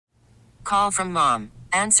Call from mom.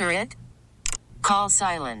 Answer it. Call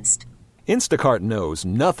silenced. Instacart knows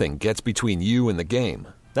nothing gets between you and the game.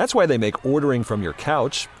 That's why they make ordering from your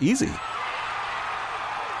couch easy.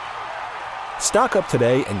 Stock up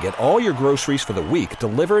today and get all your groceries for the week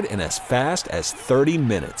delivered in as fast as 30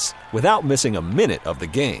 minutes without missing a minute of the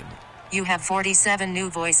game. You have 47 new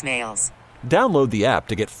voicemails. Download the app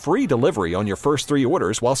to get free delivery on your first 3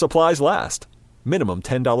 orders while supplies last. Minimum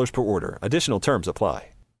 $10 per order. Additional terms apply.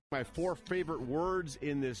 My 4 favorite words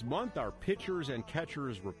in this month are pitchers and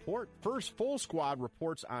catchers report. First full squad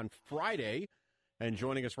reports on Friday. And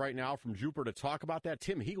joining us right now from Jupiter to talk about that,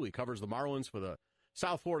 Tim Healey covers the Marlins for the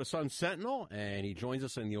South Florida Sun-Sentinel, and he joins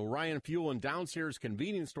us in the Orion Fuel and Downstairs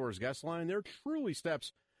Convenience Stores guest line. They're truly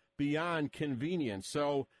steps beyond convenience.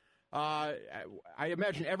 So I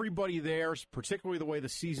imagine everybody there, particularly the way the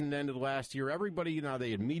season ended last year, everybody,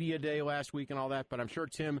 they had media day last week and all that, but I'm sure,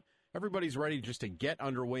 Tim, everybody's ready just to get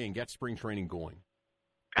underway and get spring training going.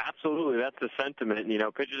 Absolutely. That's the sentiment.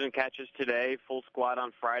 Pitchers and catchers today, full squad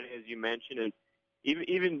on Friday, as you mentioned, and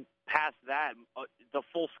even past that, the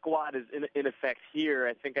full squad is in effect here.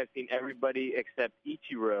 I think I've seen everybody except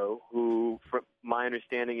Ichiro, who, from my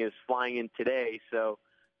understanding, is flying in today. So,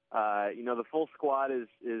 the full squad is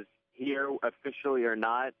here officially or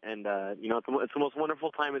not, and it's the most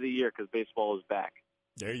wonderful time of the year because baseball is back.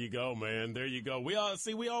 There you go, man. There you go. We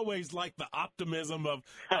always like the optimism of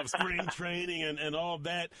spring training and all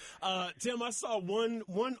that. Tim, I saw one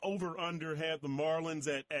over-under had the Marlins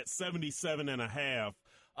at 77.5.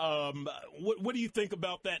 What do you think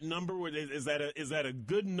about that number? Is that a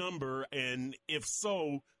good number? And if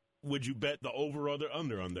so, would you bet the over-under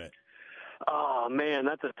on that? Oh, man,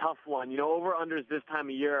 that's a tough one. Over-unders this time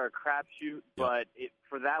of year are a crapshoot, but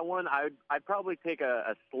for that one, I'd probably take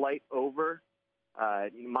a slight over.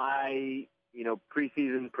 My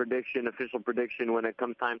preseason prediction, official prediction, when it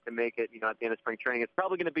comes time to make it, at the end of spring training, it's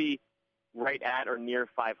probably going to be right at or near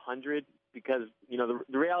 500 because, the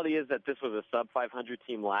reality is that this was a sub-500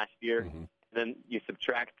 team last year. Mm-hmm. Then you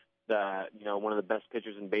subtract one of the best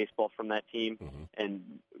pitchers in baseball from that team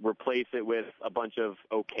and replace it with a bunch of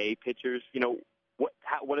okay pitchers.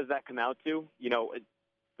 What does that come out to?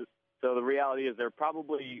 So the reality is they're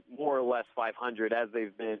probably more or less 500 as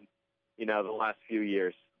they've been the last few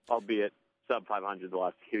years, albeit sub 500 the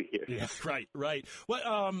last few years. Yeah, right.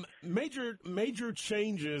 Well, major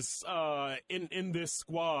changes in this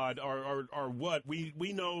squad are what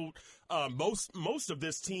we know. Most of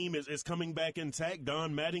this team is coming back intact.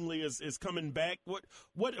 Don Mattingly is coming back. What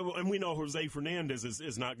and we know Jose Fernandez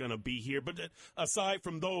is not going to be here. But aside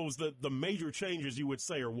from those, the major changes you would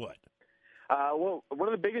say are what? Well, one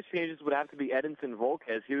of the biggest changes would have to be Edinson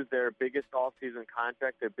Volquez. He was their biggest all-season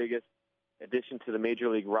contract, their biggest addition to the Major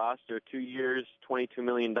League roster, 2 years, $22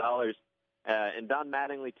 million. And Don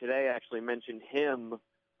Mattingly today actually mentioned him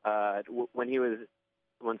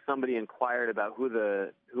when somebody inquired about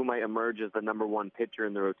who might emerge as the number one pitcher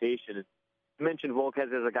in the rotation. He mentioned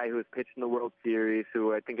Volquez as a guy who has pitched in the World Series,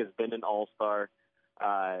 who I think has been an all-star.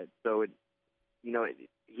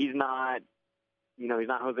 He's not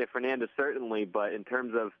Jose Fernandez certainly, but in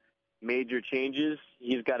terms of major changes,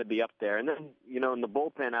 he's got to be up there. And then, in the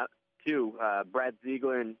bullpen too, Brad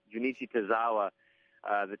Ziegler and Junichi Tazawa,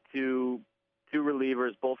 the two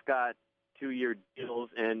relievers, both got 2-year deals,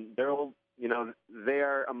 and they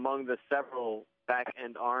are among the several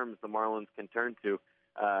back-end arms the Marlins can turn to,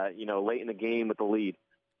 late in the game with the lead.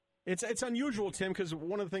 It's unusual, Tim, because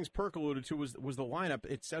one of the things Perk alluded to was the lineup.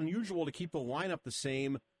 It's unusual to keep the lineup the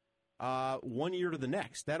same 1 year to the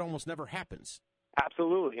next. That almost never happens.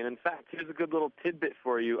 Absolutely, and in fact, here's a good little tidbit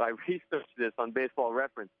for you. I researched this on Baseball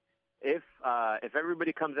Reference. If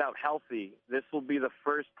everybody comes out healthy, this will be the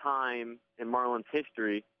first time in Marlins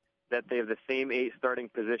history that they have the same 8 starting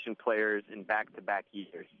position players in back-to-back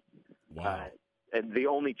years. Wow. And the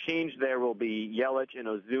only change there will be Yelich and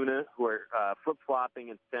Ozuna, who are flip-flopping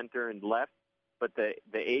in center and left. But the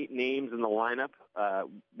 8 names in the lineup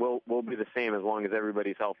will be the same as long as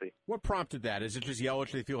everybody's healthy. What prompted that? Is it just Yelich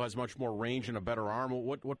they feel has much more range and a better arm?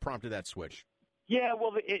 What prompted that switch? Yeah,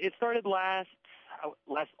 well, it started last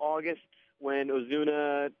August when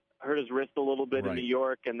Ozuna hurt his wrist a little bit in New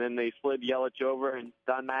York, and then they slid Yelich over, and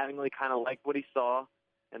Don Mattingly kind of liked what he saw,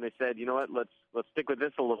 and they said, you know what, let's stick with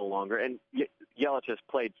this a little longer. And Yelich has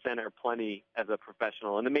played center plenty as a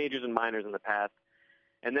professional in the majors and minors in the past.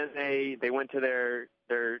 And then they went to their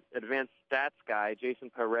advanced stats guy,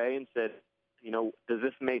 Jason Paré, and said, does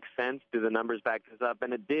this make sense? Do the numbers back this up?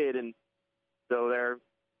 And it did, and so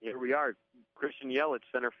here we are, Christian Yelich,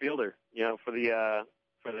 center fielder, for the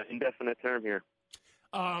indefinite term here.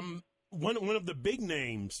 one of the big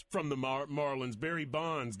names from the Marlins, Barry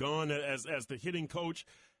Bonds, gone as the hitting coach.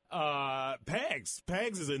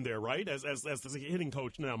 Pags is in there, right? As the hitting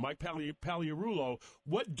coach now. Mike Pagliarulo.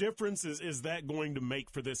 What difference is that going to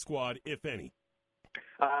make for this squad, if any?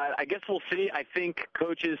 I guess we'll see. I think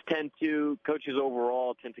coaches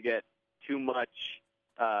overall tend to get too much,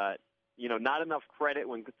 not enough credit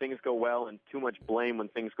when things go well and too much blame when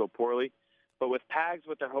things go poorly. But with Pags,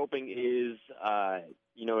 what they're hoping is,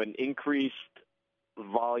 an increased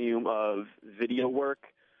volume of video work.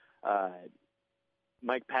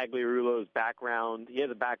 Mike Pagliarulo's background, he has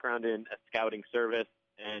a background in a scouting service,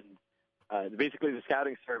 and basically the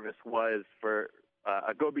scouting service was for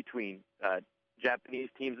a go-between Japanese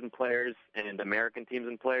teams and players and American teams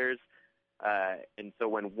and players. And so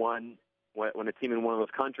when a team in one of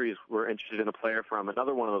those countries were interested in a player from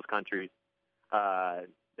another one of those countries,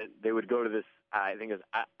 they would go to this, I think it's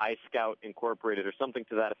iScout Incorporated or something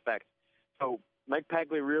to that effect. So Mike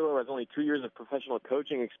Pagliarulo has only 2 years of professional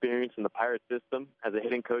coaching experience in the Pirates system as a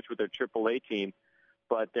hitting coach with their AAA team.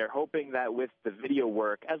 But they're hoping that with the video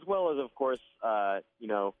work, as well as, of course,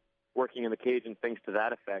 working in the cage and things to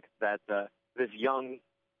that effect, that this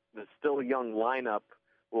still young lineup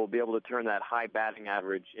will be able to turn that high batting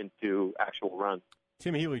average into actual runs.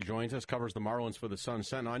 Tim Healey joins us, covers the Marlins for the Sun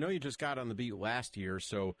Sentinel. I know you just got on the beat last year,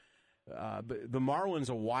 so the Marlins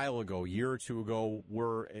a while ago, a year or two ago,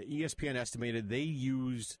 were ESPN estimated they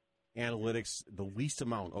used analytics the least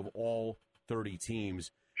amount of all 30 teams.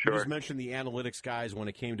 Sure. You just mentioned the analytics guys when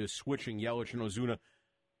it came to switching Yelich and Ozuna.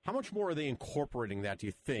 How much more are they incorporating that, do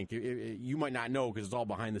you think? You might not know because it's all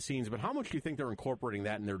behind the scenes, but how much do you think they're incorporating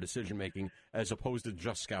that in their decision-making as opposed to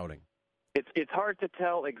just scouting? It's hard to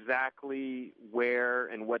tell exactly where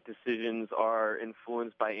and what decisions are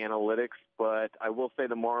influenced by analytics, but I will say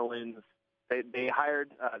the Marlins, they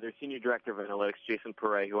hired their senior director of analytics, Jason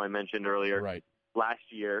Perret, who I mentioned earlier, right, last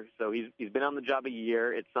year. So he's been on the job a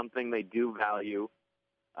year. It's something they do value.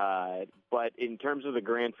 But in terms of the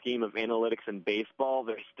grand scheme of analytics in baseball,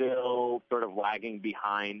 they're still sort of lagging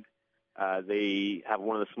behind. They have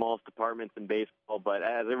one of the smallest departments in baseball, but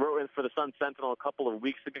as I wrote in for the Sun Sentinel a couple of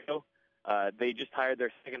weeks ago, they just hired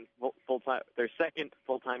their second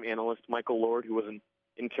full-time analyst, Michael Lord, who was an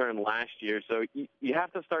intern last year. So you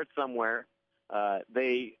have to start somewhere.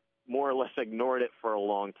 They more or less ignored it for a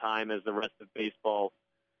long time as the rest of baseball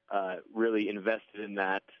really invested in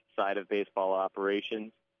that side of baseball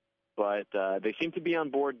operations. But they seem to be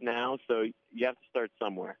on board now, so you have to start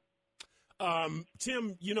somewhere.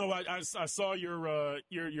 Tim, I saw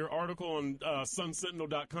your article on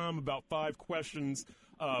sunsentinel.com about 5 questions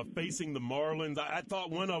facing the Marlins. I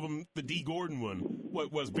thought one of them, the D. Gordon one,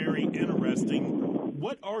 was very interesting.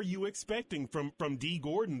 What are you expecting from D.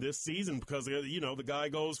 Gordon this season? Because, the guy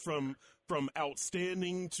goes from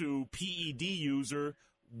outstanding to PED user.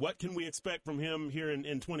 What can we expect from him here in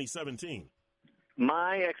 2017?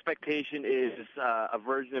 My expectation is a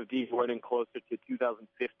version of D. Gordon closer to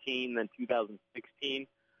 2015 than 2016.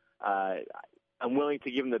 I'm willing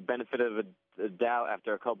to give him the benefit of the doubt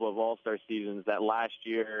after a couple of All-Star seasons that last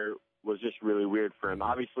year was just really weird for him.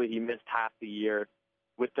 Obviously, he missed half the year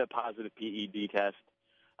with the positive PED test.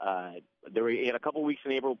 He had a couple weeks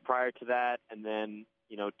in April prior to that, and then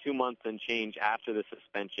 2 months and change after the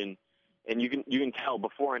suspension. And you can tell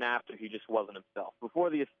before and after he just wasn't himself. Before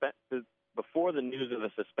the news of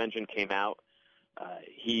the suspension came out,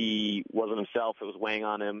 he wasn't himself. It was weighing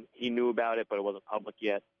on him. He knew about it, but it wasn't public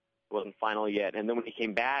yet. It wasn't final yet. And then when he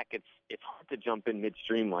came back, it's hard to jump in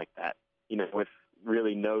midstream like that. With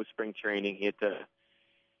really no spring training, he had to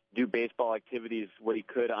do baseball activities what he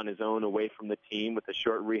could on his own away from the team with a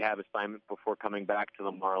short rehab assignment before coming back to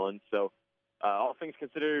the Marlins. So all things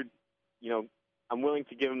considered, I'm willing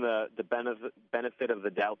to give him the benefit of the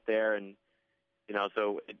doubt there. And,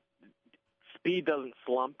 speed doesn't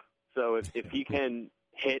slump. So if he can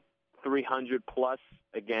hit 300 plus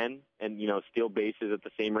again and, steal bases at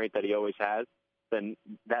the same rate that he always has, then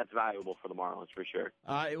that's valuable for the Marlins for sure.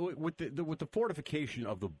 With the fortification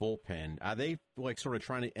of the bullpen, are they sort of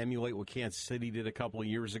trying to emulate what Kansas City did a couple of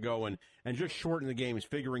years ago and just shorten the games,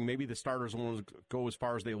 figuring maybe the starters won't go as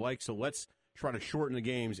far as they like, so let's try to shorten the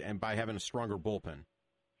games and by having a stronger bullpen?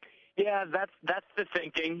 Yeah, that's the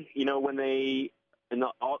thinking. When they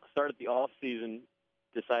started the off season,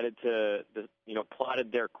 decided to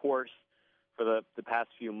plotted their course for the past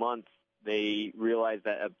few months, they realized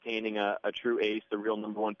that obtaining a true ace, the real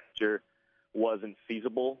number one pitcher, wasn't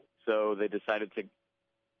feasible. So they decided to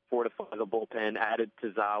fortify the bullpen, added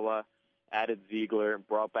Tazawa, added Ziegler,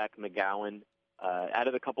 brought back McGowan,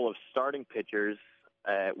 added a couple of starting pitchers,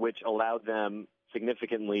 which allowed them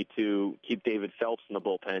significantly to keep David Phelps in the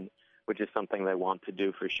bullpen, which is something they want to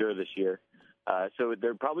do for sure this year. So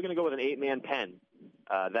they're probably going to go with an 8-man pen.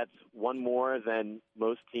 That's one more than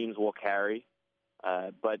most teams will carry.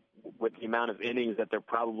 But with the amount of innings that they're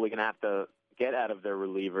probably going to have to get out of their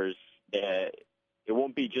relievers, it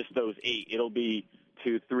won't be just those 8. It'll be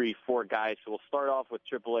 2, 3, 4 guys. So we'll start off with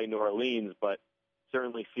AAA New Orleans, but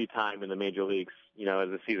certainly see time in the major leagues, as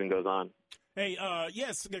the season goes on. Hey,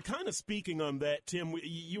 yes, kind of speaking on that, Tim,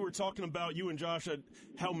 you were talking about, you and Josh,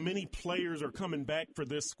 how many players are coming back for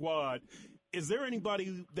this squad. Is there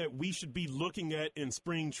anybody that we should be looking at in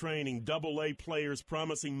spring training, AA players,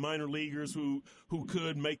 promising minor leaguers who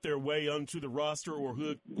could make their way onto the roster or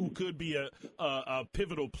who could be a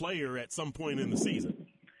pivotal player at some point in the season?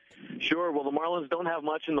 Sure. Well, the Marlins don't have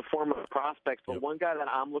much in the form of prospects, but one guy that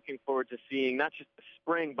I'm looking forward to seeing, not just the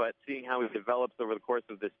spring, but seeing how he develops over the course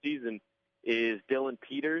of this season, is Dylan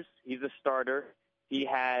Peters. He's a starter. He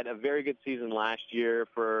had a very good season last year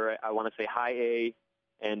for, I want to say, high A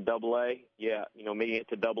and double A. Yeah, making it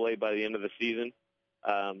to double A by the end of the season.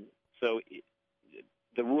 So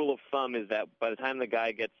the rule of thumb is that by the time the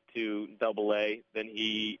guy gets to double A, then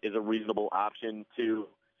he is a reasonable option to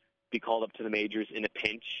be called up to the majors in a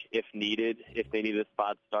pinch if needed, if they need a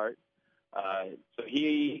spot start. So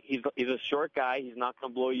he's a short guy. He's not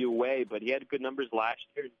going to blow you away, but he had good numbers last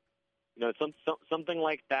year. Something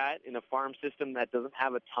like that in a farm system that doesn't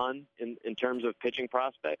have a ton in terms of pitching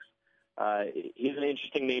prospects. He's an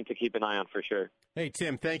interesting name to keep an eye on for sure. Hey,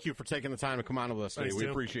 Tim, thank you for taking the time to come on with us today. We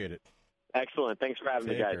appreciate it. Excellent. Thanks for having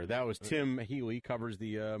me, guys. That was Tim Healey, covers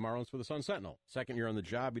the Marlins for the Sun Sentinel. Second year on the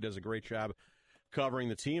job. He does a great job covering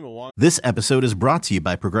the team. This episode is brought to you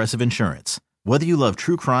by Progressive Insurance. Whether you love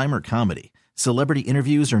true crime or comedy, celebrity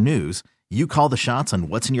interviews or news, you call the shots on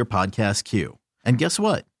what's in your podcast queue. And guess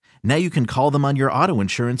what? Now you can call them on your auto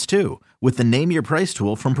insurance, too, with the Name Your Price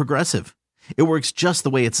tool from Progressive. It works just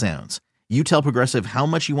the way it sounds. You tell Progressive how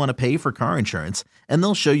much you want to pay for car insurance, and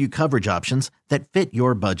they'll show you coverage options that fit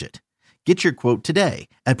your budget. Get your quote today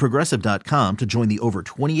at Progressive.com to join the over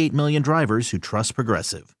 28 million drivers who trust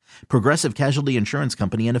Progressive. Progressive Casualty Insurance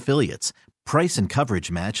Company and Affiliates. Price and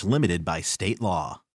coverage match limited by state law.